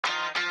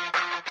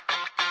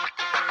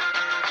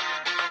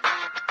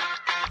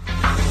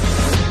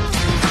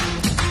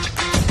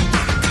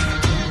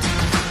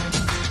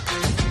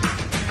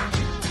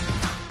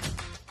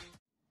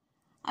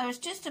was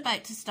just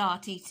about to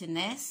start eating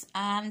this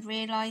and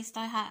realised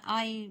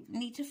I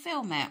need to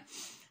film it.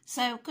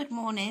 So good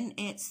morning,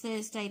 it's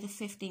Thursday the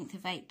 15th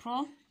of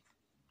April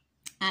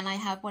and I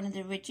have one of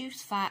the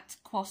reduced fat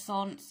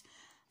croissants,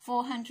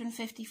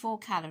 454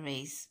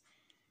 calories.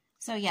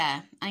 So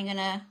yeah, I'm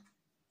gonna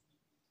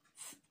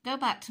go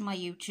back to my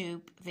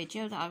YouTube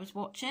video that I was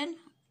watching,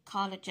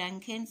 Carla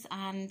Jenkins,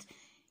 and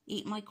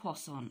eat my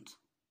croissant.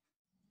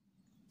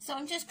 So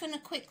I'm just going to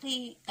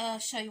quickly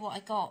show you what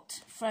I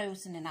got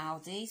frozen in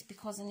Aldi's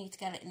because I need to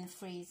get it in the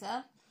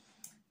freezer.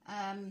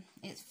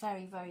 It's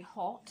very, very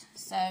hot.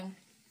 So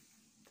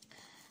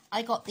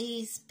I got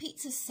these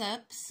pizza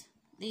subs.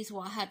 These are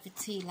what I had for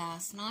tea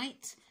last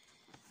night.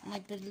 And I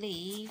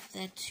believe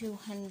they're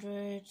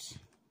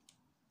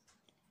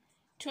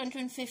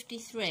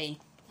 253.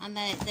 And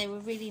they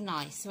were really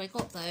nice. So I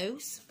got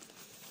those.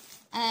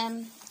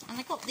 And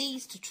I got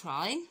these to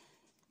try.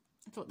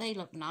 I thought they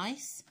looked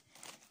nice.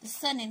 The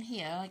sun in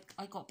here,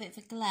 I got a bit of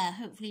a glare,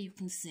 hopefully you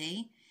can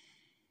see.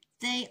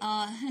 They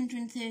are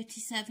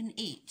 137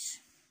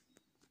 each.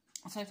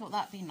 So I thought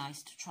that'd be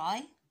nice to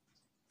try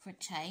for a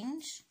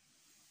change.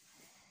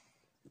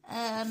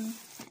 And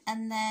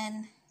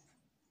then,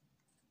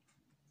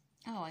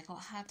 oh, I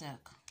got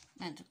haddock.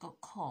 Meant to have got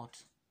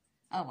cod.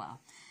 Oh well.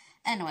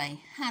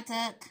 Anyway,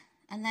 haddock,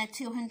 and they're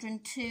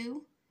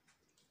 202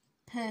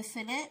 per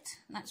fillet.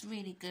 That's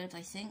really good,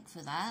 I think,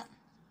 for that.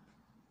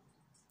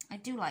 I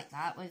do like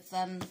that with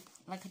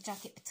like a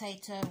jacket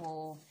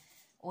potato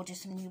or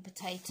just some new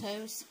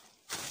potatoes.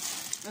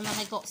 And then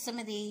I got some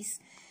of these.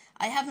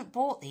 I haven't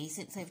bought these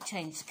since they've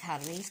changed the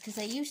calories because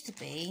they used to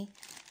be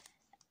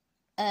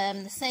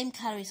the same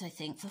calories, I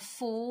think, for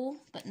 4,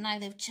 but now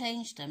they've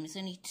changed them. It's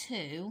only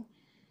 2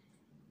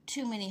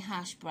 mini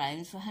hash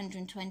browns for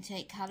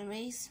 128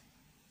 calories.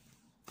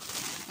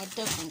 I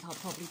don't think I'll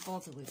probably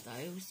bother with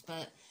those,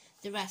 but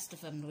the rest of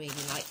them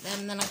really like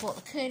them. Then I bought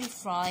the curly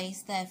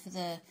fries. They're for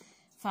the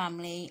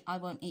family. I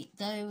won't eat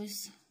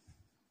those.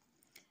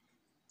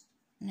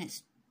 And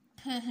it's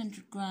per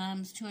 100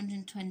 grams,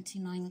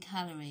 229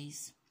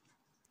 calories.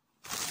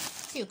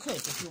 You could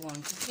if you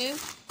wanted to.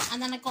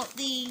 And then I got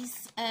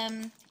these,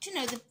 do you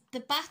know, the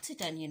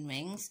battered onion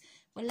rings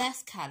were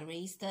less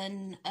calories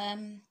than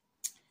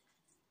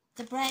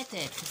the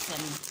breaded for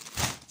some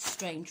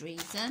strange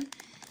reason.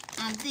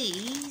 And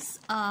these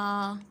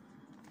are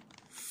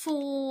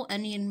 4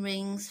 onion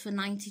rings for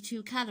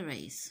 92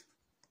 calories.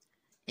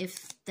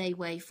 If they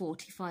weigh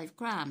 45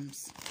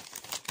 grams.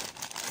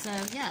 So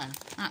yeah,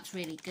 that's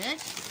really good.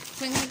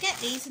 So I'm going to get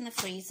these in the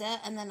freezer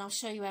and then I'll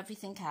show you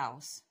everything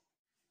else.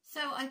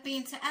 So I've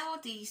been to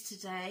Aldi's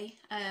today,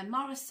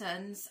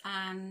 Morrisons,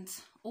 and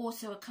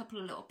also a couple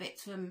of little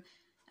bits from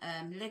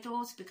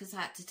Lidl's because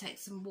I had to take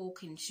some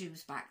walking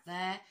shoes back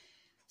there.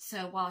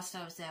 So whilst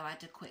I was there I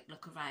had a quick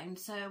look around.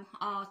 So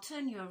I'll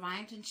turn you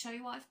around and show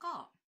you what I've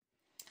got.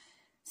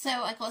 So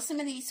I got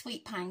some of these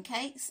sweet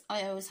pancakes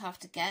I always have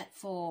to get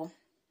for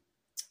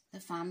the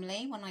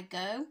family when I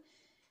go.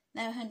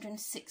 They're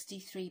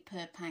 163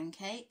 per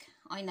pancake.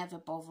 I never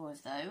bother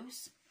with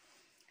those.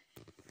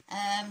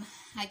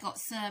 I got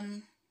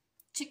some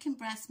chicken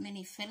breast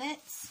mini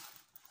fillets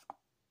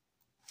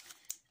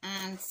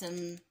and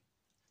some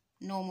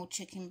normal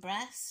chicken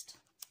breast.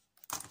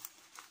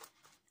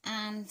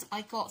 And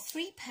I got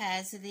 3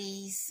 pairs of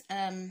these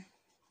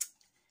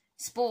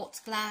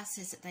sports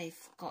glasses that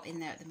they've got in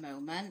there at the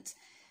moment.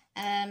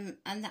 And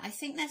I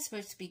think they're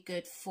supposed to be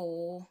good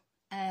for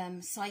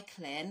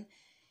cycling,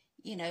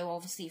 you know,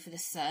 obviously for the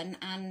sun,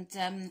 and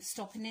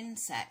stopping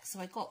insects. So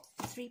I got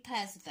 3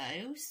 pairs of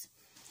those.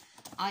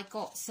 I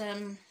got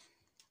some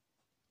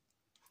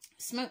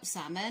smoked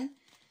salmon,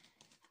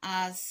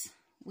 as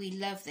we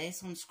love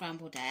this on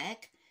scrambled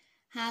egg.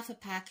 Half a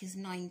pack is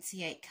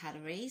 98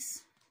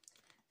 calories.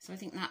 So I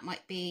think that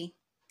might be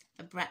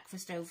a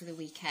breakfast over the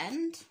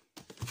weekend.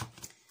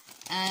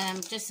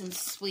 Just some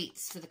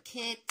sweets for the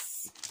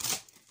kids.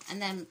 And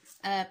then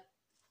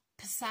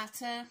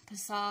passata,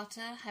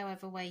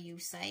 however way you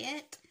say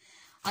it.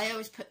 I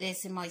always put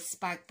this in my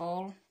spag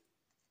bowl.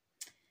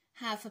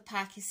 Half a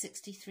pack is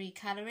 63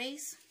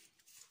 calories.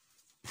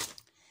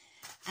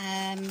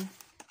 And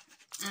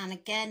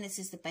again, this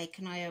is the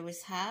bacon I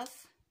always have.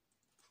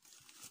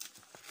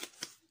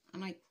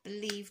 And I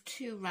believe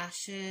 2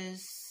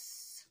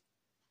 rashers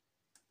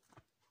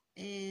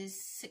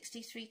is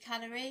 63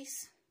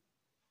 calories.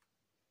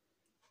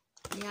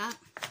 Yeah.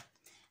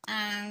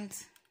 And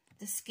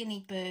the skinny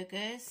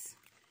burgers,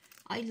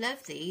 I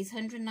love these,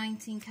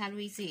 119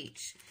 calories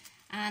each.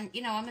 And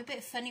you know, I'm a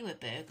bit funny with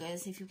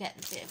burgers if you get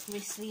a bit of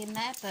gristly in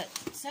there, but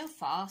so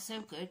far so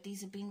good.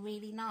 These have been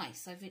really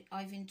nice.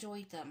 I've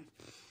enjoyed them.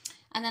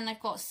 And then I've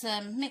got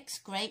some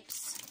mixed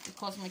grapes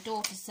because my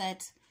daughter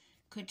said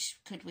could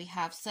we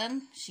have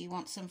some. She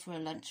wants some for a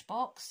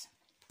lunchbox.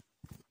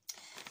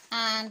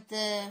 And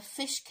the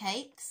fish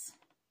cakes,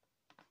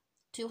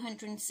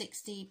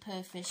 260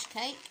 per fish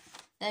cake.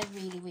 They're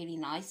really, really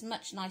nice.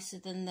 Much nicer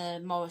than the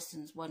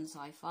Morrisons ones,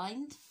 I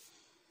find.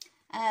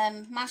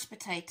 Mashed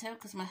potato,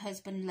 because my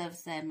husband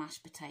loves their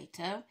mashed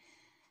potato.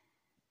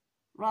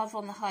 rather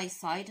on the high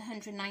side,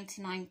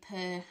 199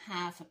 per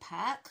half a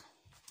pack.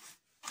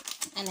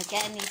 And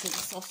again, these are the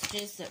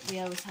sausages that we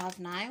always have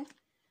now.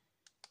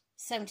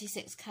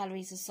 76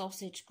 calories of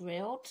sausage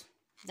grilled.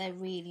 They're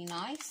really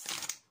nice.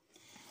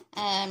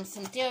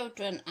 Some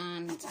deodorant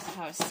and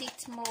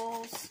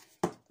paracetamols.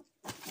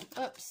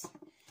 Oops.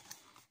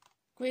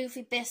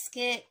 Groovy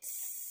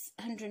biscuits,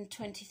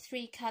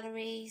 123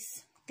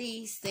 calories.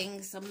 These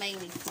things are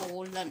mainly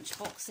for lunch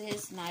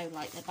boxes now,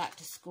 like they're back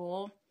to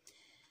school.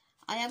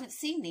 I haven't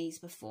seen these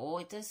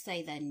before. It does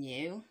say they're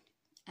new.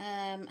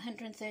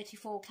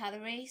 134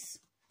 calories.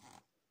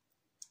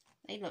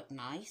 They look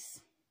nice.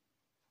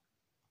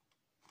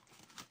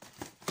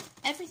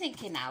 Everything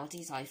in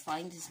Aldi's I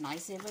find is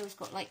nice. They've always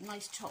got like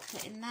nice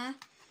chocolate in there.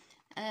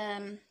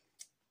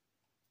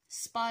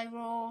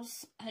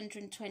 Spirals,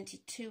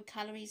 122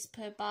 calories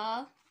per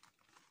bar.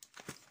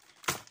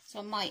 So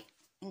I might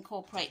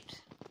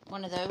incorporate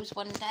one of those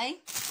one day.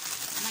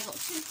 And I got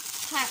 2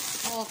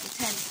 packs of the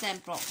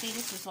 10% broccoli.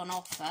 This was on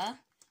offer.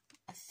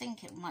 I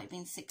think it might have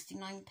been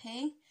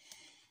 69p.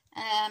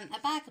 A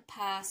bag of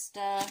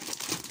pasta.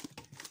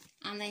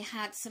 And they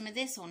had some of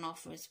this on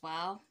offer as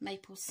well.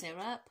 Maple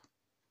syrup.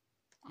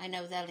 I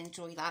know they'll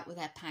enjoy that with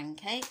their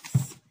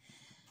pancakes.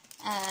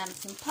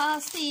 Some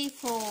parsley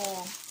for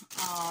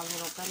our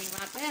little bunny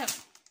rabbit.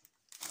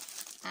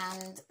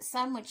 And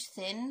sandwich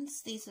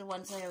thins. These are the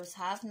ones I always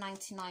have.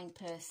 99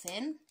 per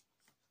thin.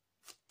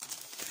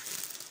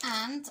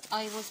 And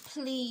I was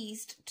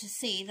pleased to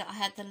see that I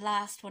had the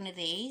last one of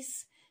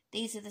these.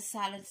 These are the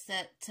salads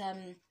that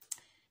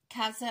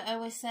Kazza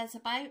always says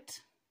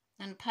about.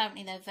 And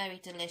apparently they're very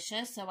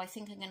delicious. So I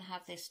think I'm going to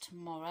have this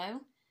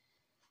tomorrow.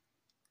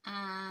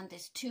 And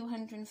it's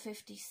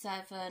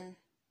 257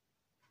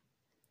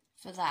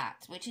 for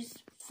that, which is,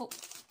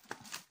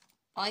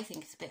 I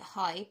think it's a bit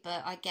high,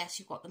 but I guess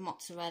you've got the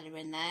mozzarella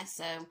in there,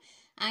 so,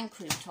 and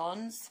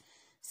croutons.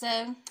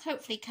 So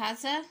hopefully,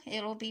 Kazza,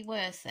 it'll be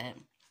worth it.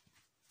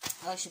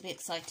 I should be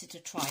excited to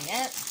try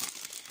it.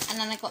 And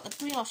then I got the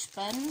brioche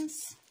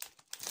buns.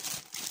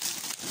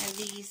 Now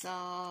these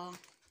are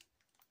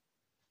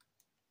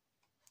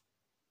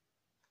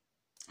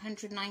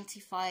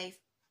 195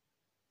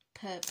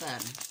 per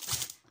bun,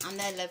 and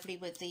they're lovely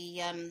with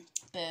the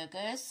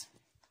burgers.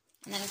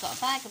 And then I've got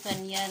a bag of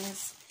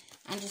onions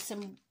and just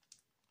some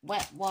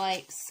wet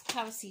wipes,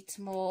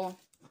 paracetamol,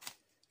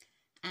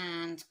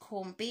 and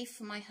corned beef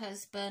for my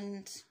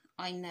husband.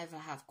 I never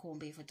have corned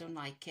beef, I don't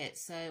like it.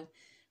 So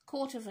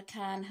 1/4 of a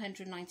can,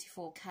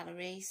 194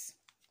 calories.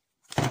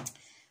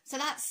 So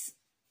that's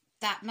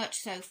that much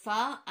so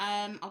far.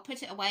 I'll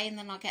put it away and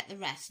then I'll get the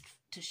rest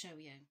to show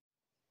you.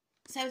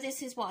 So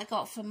this is what I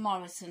got from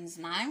Morrisons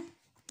now.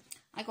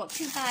 I got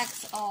 2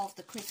 bags of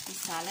the crispy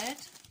salad.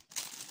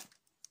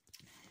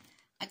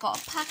 I got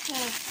a pack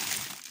of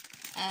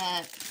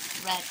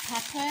red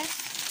peppers,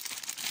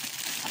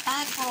 a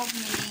bag of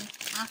mini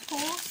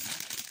apples.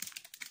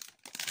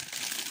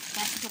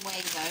 Best to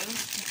weigh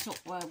those to sort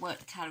of work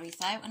the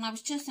calories out. And I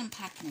was just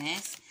unpacking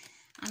this,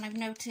 and I've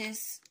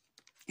noticed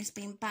it's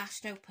been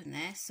bashed open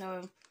there.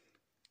 So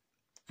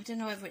I don't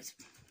know whether it's.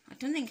 I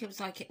don't think it was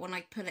like it when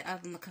I put it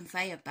up on the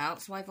conveyor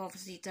belt. So I've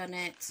obviously done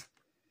it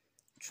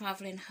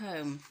travelling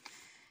home.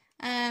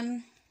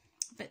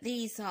 But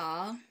these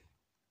are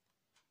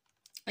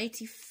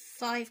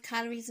 85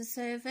 calories a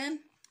serving.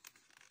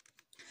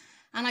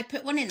 And I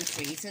put one in the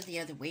freezer the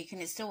other week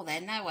and it's still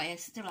there now. I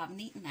still haven't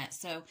eaten it,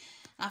 so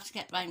I have to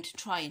get round to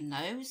trying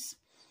those.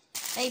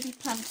 Baby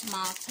plum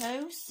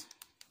tomatoes.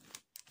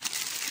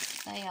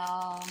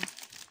 They're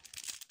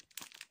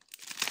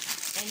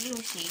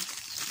usually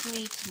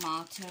 3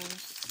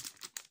 tomatoes.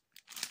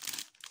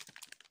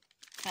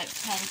 About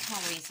 10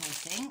 calories, I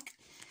think.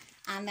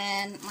 And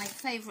then my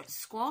favourite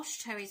squash,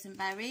 cherries and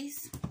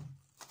berries.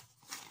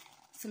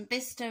 Some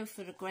Bisto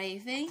for the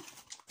gravy.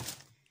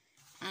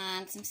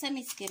 And some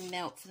semi-skim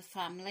milk for the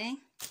family.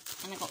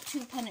 And I got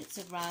 2 punnets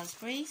of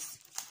raspberries.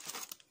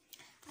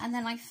 And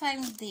then I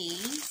found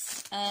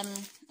these.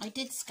 I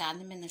did scan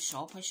them in the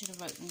shop. I should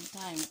have wrote them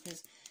down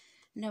because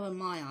knowing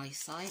my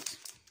eyesight.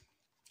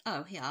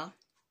 Oh, here.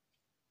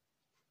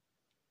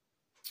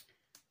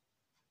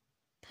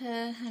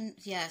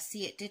 Yeah,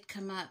 see, it did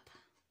come up.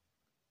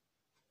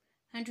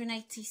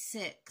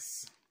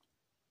 186.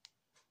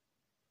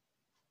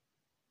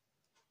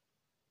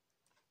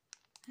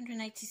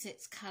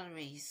 186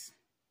 calories.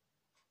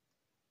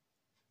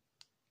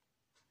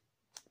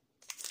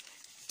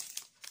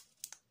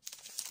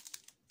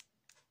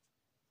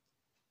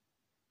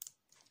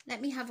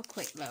 Let me have a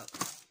quick look.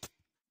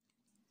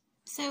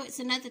 So it's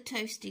another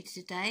toasty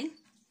today.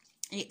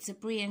 It's a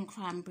brie and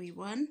cranberry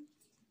one.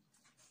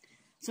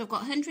 So I've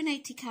got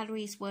 180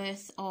 calories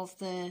worth of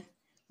the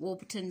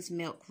Warburton's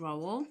milk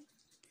roll.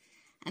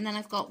 And then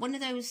I've got one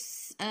of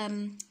those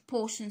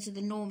portions of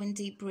the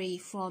Normandy brie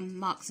from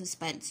Marks and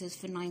Spencer's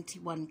for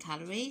 91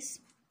 calories.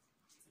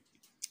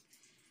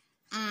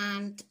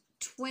 And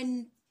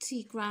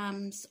 20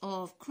 grams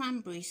of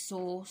cranberry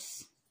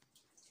sauce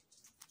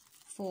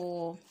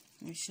for,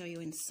 let me show you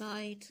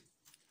inside,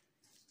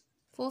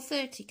 for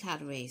 30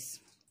 calories.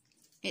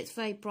 It's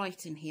very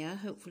bright in here.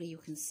 Hopefully you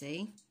can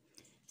see.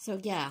 So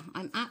yeah,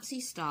 I'm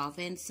absolutely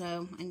starving,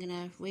 so I'm going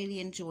to really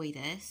enjoy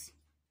this.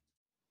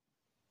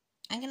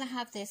 I'm going to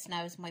have this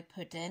now as my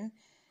pudding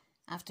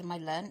after my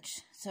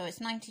lunch. So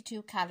it's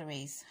 92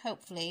 calories.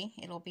 Hopefully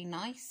it'll be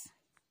nice.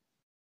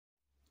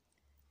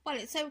 Well,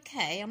 it's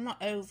okay. I'm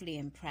not overly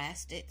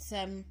impressed. It's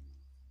a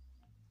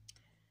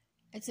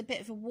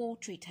bit of a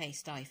watery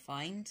taste, I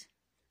find.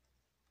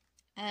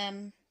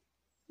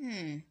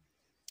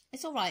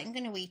 It's all right. I'm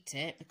going to eat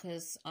it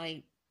because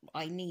I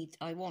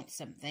want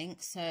something.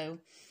 So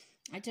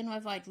I don't know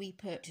if I'd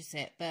repurchase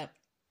it, but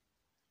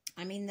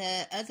I mean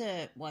the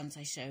other ones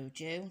I showed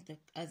you, the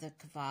other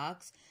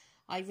kebabs,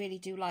 I really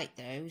do like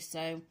those.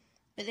 So,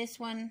 but this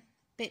one,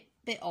 bit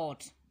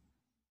odd.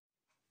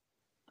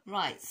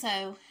 Right.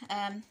 So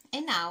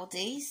in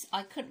Aldi's,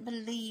 I couldn't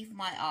believe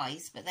my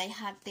eyes, but they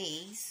had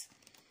these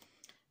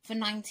for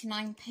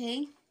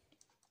 99p,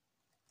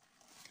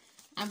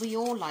 and we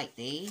all like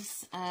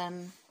these.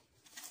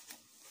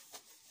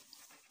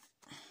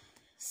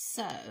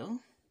 So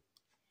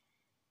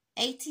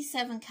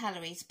 87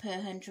 calories per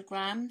 100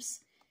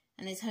 grams,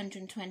 and there's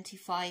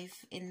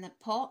 125 in the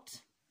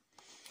pot.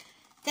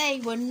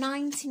 They were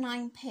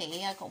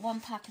 99p. I got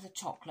one pack of the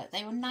chocolate.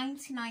 They were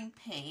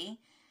 99p,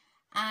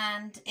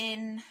 and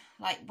in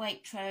like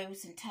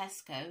Waitrose and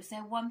Tesco's,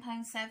 they're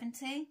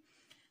 £1.70.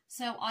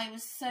 So I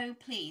was so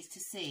pleased to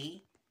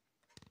see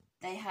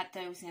they had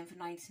those in for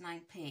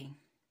 99p.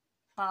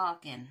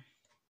 Bargain.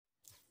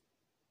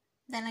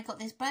 Then I got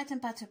this bread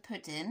and butter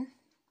pudding.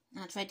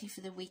 That's ready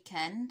for the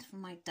weekend for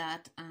my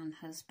dad and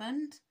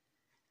husband.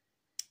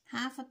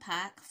 Half a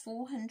pack,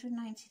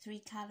 493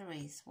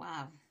 calories.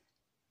 Wow.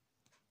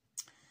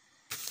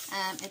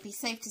 It'd be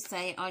safe to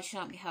say I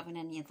shan't be having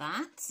any of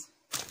that.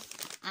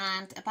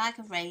 And a bag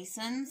of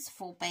raisins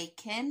for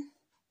baking.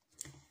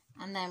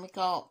 And then we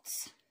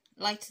got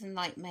lighter than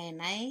light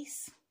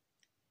mayonnaise.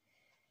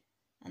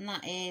 And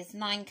that is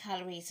 9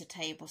 calories a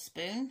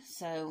tablespoon.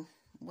 So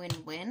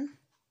win-win.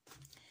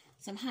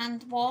 Some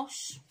hand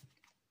wash.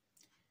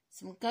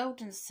 Some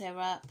golden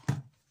syrup.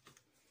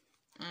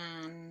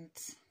 And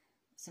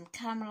some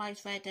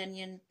caramelised red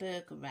onion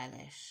burger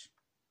relish.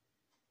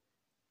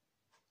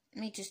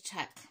 Let me just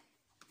check.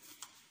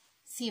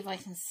 See if I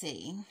can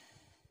see.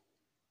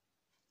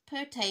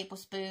 Per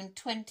tablespoon,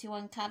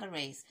 21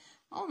 calories.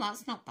 Oh,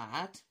 that's not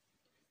bad.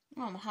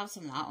 Oh, I'll have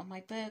some of that on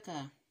my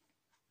burger.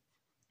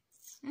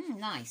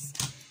 Nice.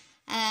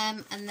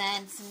 And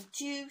then some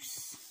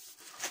juice.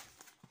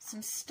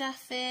 Some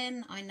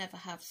stuffing. I never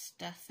have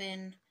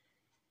stuffing.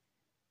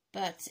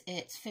 But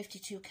it's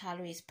 52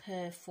 calories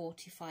per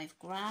 45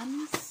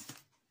 grams.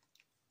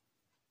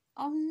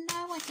 Oh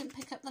no, I didn't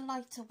pick up the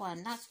lighter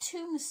one. That's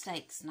 2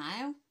 mistakes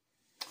now.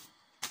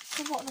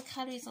 So what are the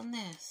calories on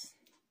this?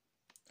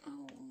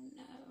 Oh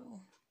no.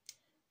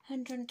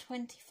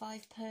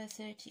 125 per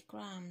 30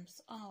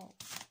 grams. Oh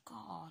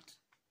God.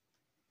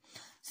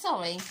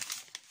 Sorry.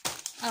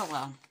 Oh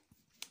well.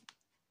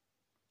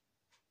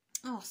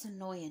 Oh, it's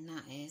annoying,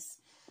 that is.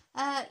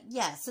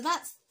 Yeah, so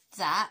that's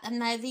that. And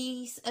now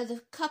these are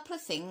the couple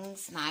of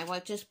things now I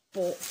just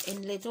bought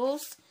in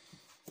Lidl's.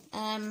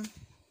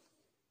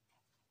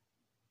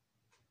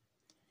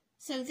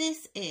 So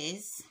this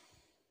is,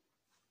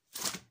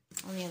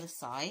 on the other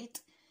side,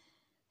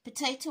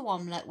 potato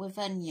omelette with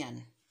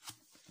onion.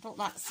 I thought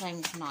that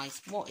sounds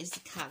nice. What is the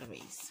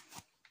calories?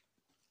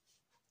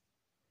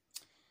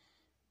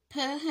 Per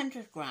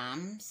 100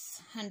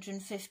 grams,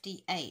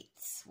 158.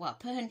 Well,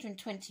 per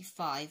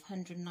 125,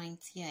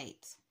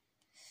 198.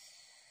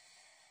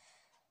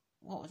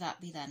 What would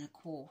that be then? A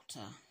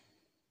quarter.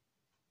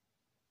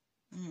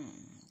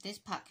 This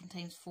pack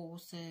contains 4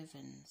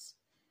 servings.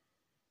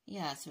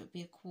 Yeah, so it would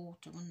be a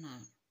quarter, wouldn't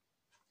it?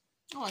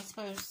 Oh, I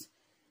suppose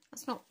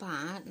that's not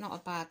bad. Not a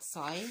bad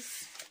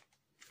size.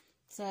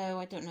 So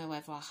I don't know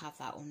whether I'll have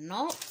that or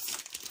not.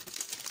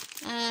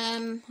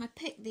 I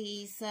picked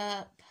these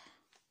up.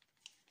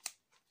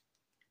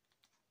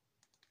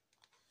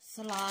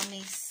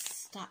 Salami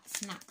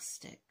snack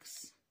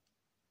sticks.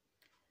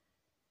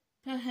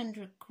 Per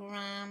 100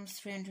 grams,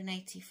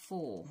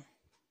 384.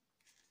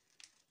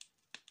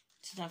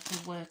 Should have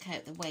to work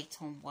out the weight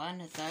on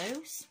one of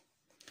those.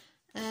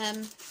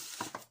 And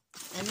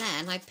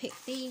then I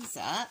picked these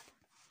up.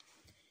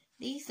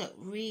 These look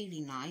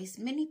really nice.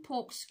 Mini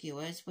pork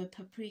skewers with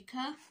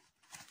paprika.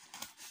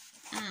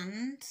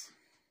 And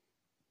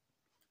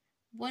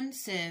one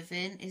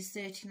serving is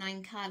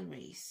 39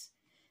 calories.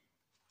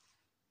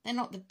 They're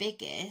not the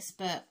biggest,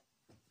 but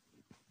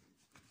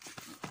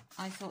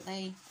I thought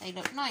they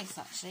look nice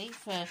actually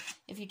for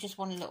if you just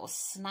want a little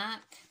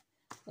snack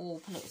or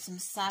put it with some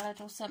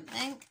salad or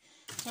something.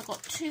 So I've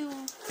got two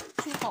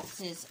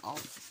boxes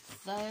of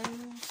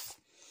those.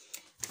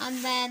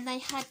 And then they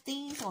had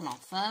these on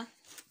offer.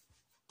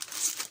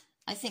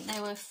 I think they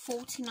were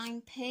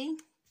 49p.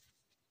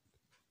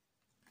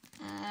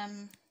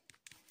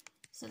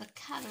 So the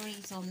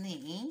calories on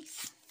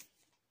these.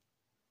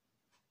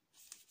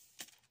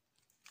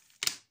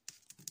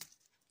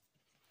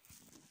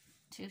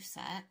 Two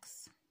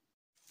secs.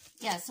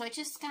 Yeah, so I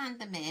just scanned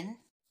them in.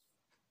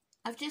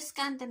 I've just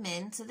scanned them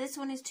in. So this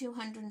one is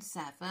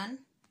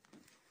 207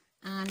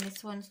 and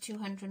this one's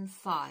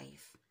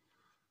 205.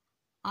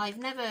 I've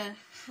never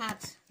had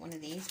one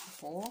of these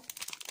before.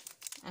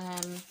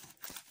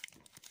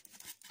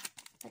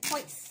 They're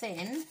quite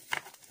thin,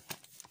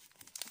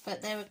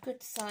 but they're a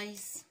good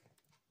size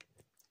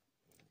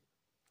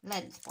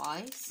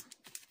lengthwise.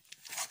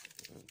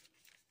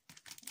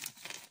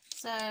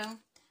 So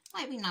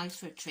might be nice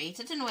for a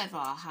treat. I don't know whether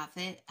I'll have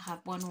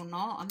one or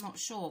not. I'm not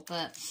sure,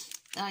 but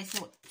I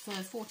thought for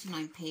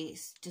 49p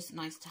it's just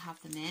nice to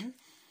have them in.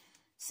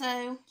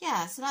 So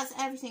yeah, so that's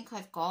everything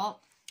I've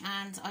got,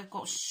 and I've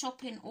got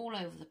shopping all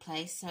over the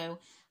place, so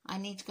I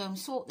need to go and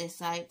sort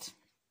this out,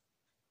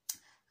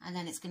 and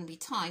then it's going to be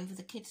time for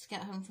the kids to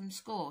get home from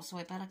school, so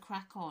I better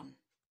crack on.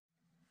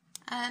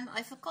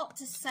 I forgot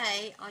to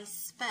say I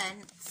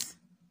spent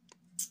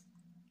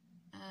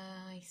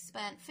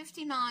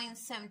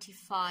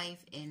 £59.75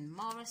 in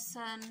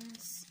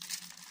Morrisons,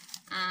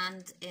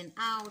 and in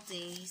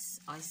Aldi's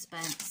I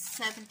spent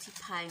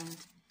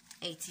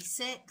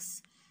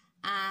 £70.86,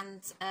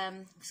 and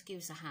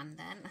excuse the hand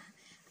then,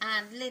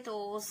 and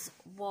Lidl's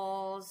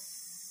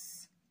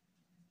was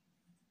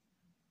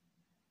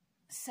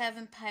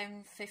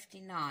 £7.59. Is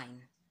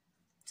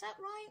that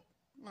right?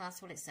 Well,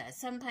 that's what it says,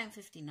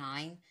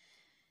 £7.59.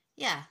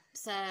 Yeah,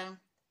 so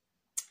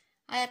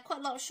I had quite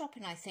a lot of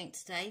shopping, I think,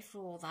 today for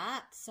all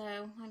that,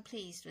 so I'm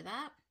pleased with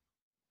that.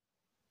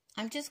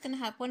 I'm just going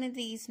to have one of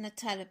these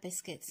Nutella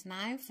biscuits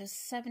now for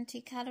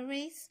 70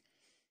 calories.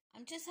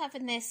 I'm just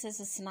having this as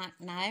a snack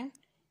now.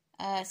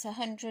 It's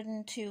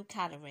 102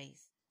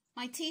 calories.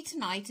 My tea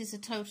tonight is a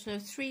total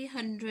of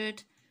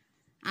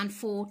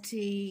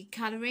 340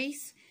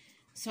 calories.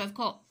 So I've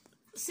got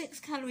 6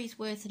 calories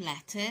worth of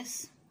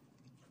lettuce,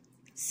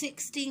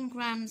 16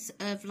 grams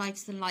of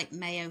lighter than light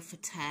mayo for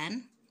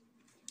 10.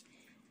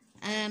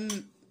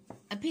 A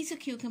piece of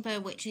cucumber,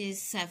 which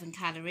is 7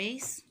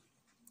 calories,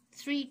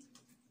 3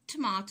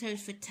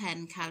 tomatoes for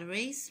 10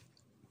 calories,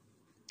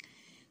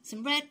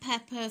 some red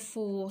pepper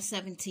for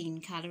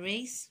 17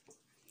 calories,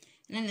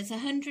 and then there's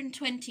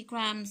 120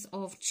 grams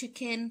of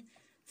chicken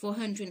for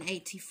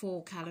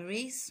 184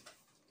 calories,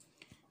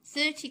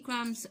 30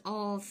 grams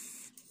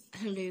of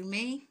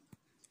halloumi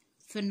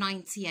for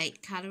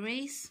 98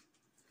 calories,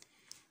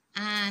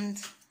 and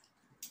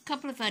a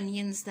couple of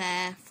onions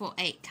there for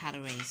 8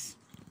 calories.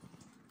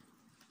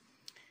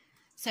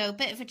 So a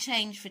bit of a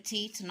change for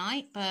tea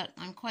tonight, but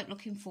I'm quite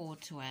looking forward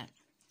to it.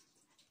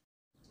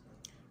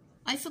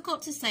 I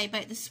forgot to say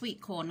about the sweet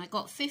corn. I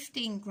got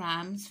 15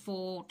 grams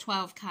for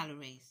 12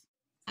 calories.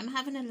 I'm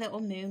having a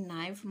little moon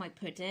now for my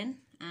pudding,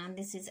 and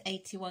this is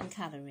 81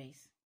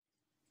 calories.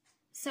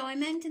 So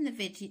I'm ending the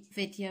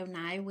video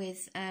now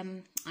with,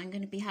 I'm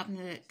going to be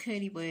having a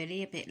curly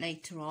whirly a bit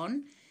later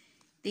on.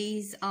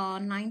 These are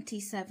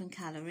 97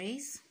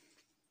 calories.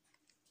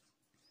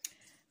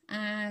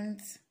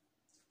 And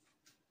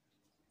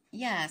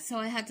yeah, so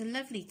I had a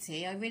lovely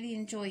tea. I really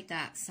enjoyed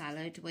that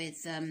salad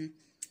with the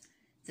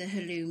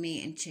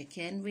halloumi and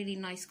chicken. Really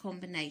nice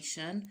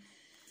combination.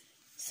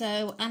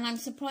 So, and I'm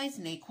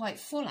surprisingly quite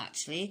full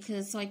actually,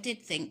 because I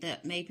did think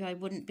that maybe I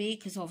wouldn't be,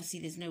 because obviously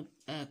there's no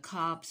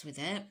carbs with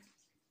it.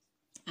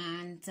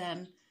 And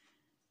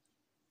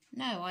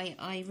no,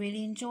 I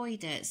really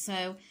enjoyed it.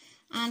 So,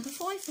 and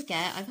before I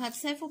forget, I've had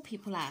several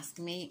people ask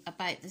me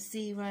about the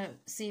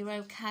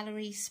zero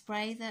calorie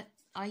spray that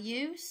I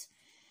use.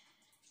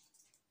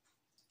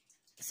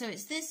 So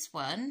it's this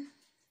one,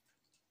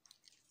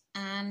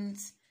 and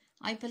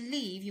I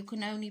believe you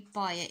can only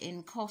buy it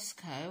in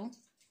Costco.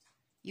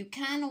 You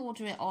can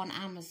order it on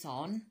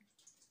Amazon,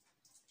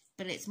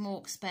 but it's more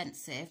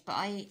expensive. But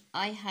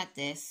I had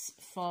this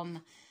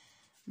from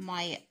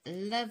my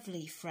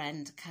lovely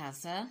friend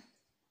Kaza,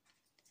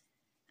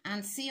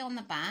 and see on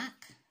the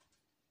back,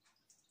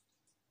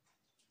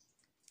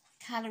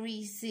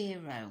 calorie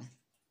 0.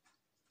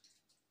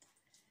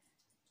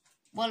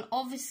 Well,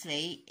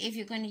 obviously, if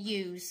you're going to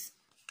use,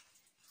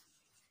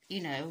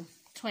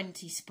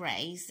 20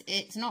 sprays,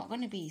 it's not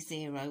going to be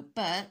 0,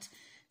 but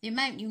the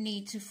amount you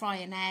need to fry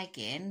an egg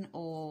in,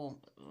 or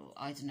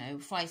I don't know,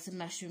 fry some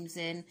mushrooms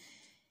in,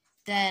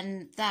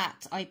 then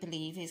that I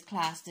believe is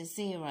classed as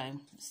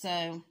 0.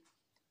 So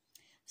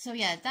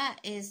yeah, that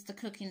is the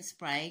cooking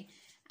spray,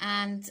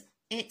 and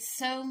it's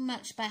so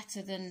much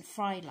better than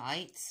Fry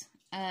Light,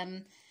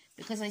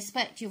 because I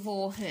expect you've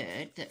all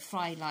heard that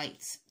Fry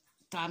Light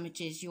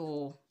damages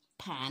your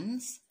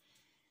pans,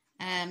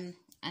 and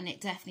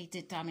it definitely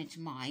did damage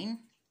mine.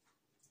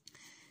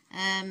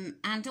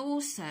 And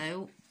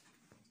also,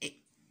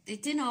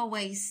 it didn't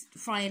always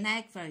fry an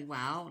egg very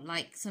well.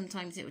 Like,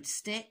 sometimes it would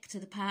stick to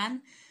the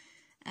pan.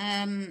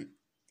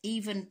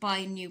 Even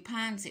buying new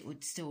pans, it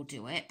would still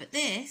do it. But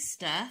this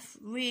stuff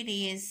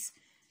really is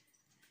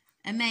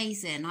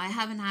amazing. I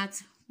haven't had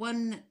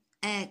one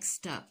egg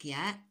stuck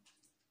yet.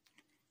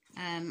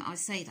 I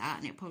say that,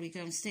 and it'll probably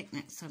go and stick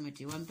next time I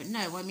do one. But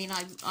no, I mean,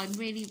 I'm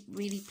really,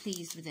 really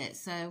pleased with it.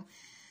 So,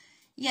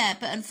 Yeah,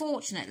 but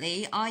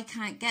unfortunately, I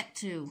can't get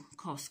to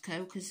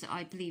Costco because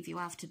I believe you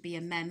have to be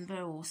a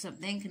member or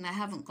something, and I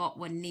haven't got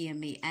one near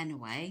me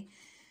anyway.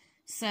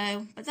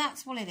 So, but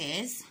that's what it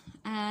is.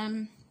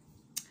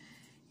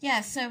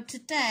 Yeah, so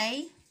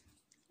today,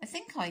 I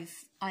think I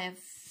have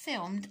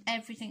filmed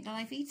everything that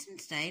I've eaten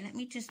today. Let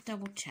me just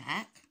double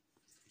check.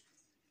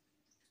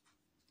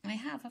 I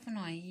have, haven't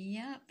I?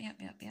 Yep.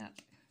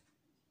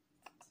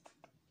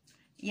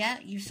 Yeah,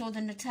 you saw the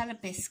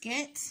Nutella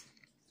biscuit.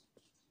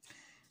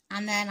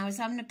 And then I was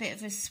having a bit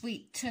of a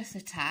sweet tooth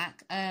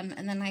attack.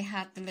 And then I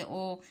had the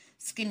little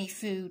Skinny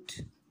Food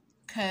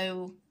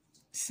Co.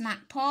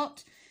 snack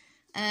pot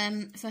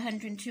for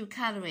 102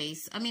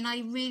 calories. I mean, I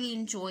really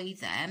enjoy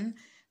them.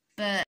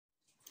 But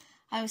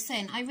I was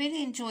saying, I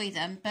really enjoy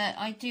them. But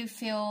I do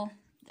feel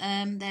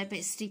they're a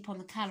bit steep on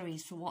the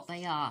calories for what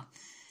they are.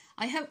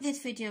 I hope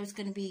this video is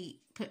going to be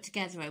put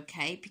together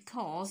okay,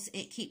 because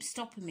it keeps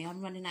stopping me.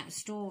 I'm running out of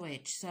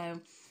storage, so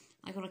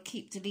I've got to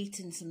keep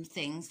deleting some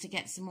things to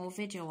get some more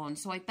video on.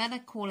 So I better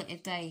call it a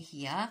day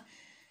here.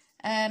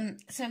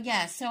 So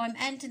yeah, so I'm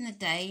ending the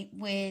day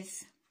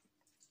with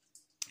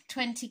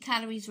 20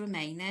 calories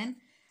remaining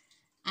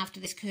after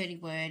this curly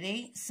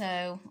whirly.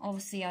 So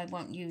obviously I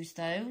won't use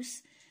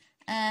those.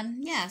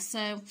 Yeah,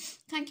 so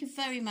thank you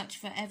very much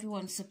for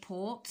everyone's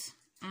support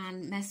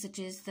and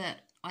messages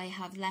that I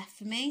have left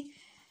for me.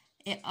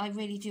 I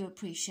really do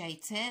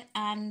appreciate it.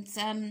 And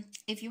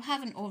if you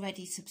haven't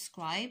already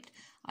subscribed,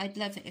 I'd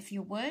love it if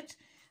you would.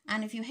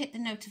 And if you hit the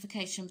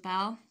notification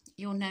bell,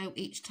 you'll know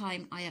each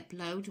time I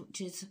upload,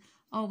 which is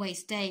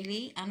always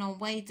daily. And on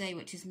weigh day,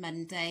 which is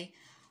Monday,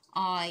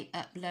 I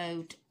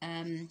upload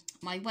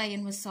my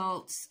weigh-in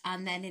results,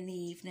 and then in the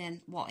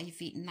evening what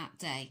I've eaten that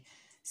day.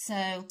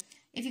 So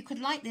if you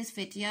could like this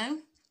video,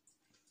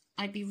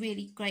 I'd be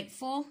really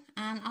grateful,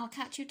 and I'll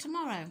catch you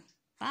tomorrow.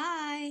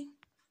 Bye.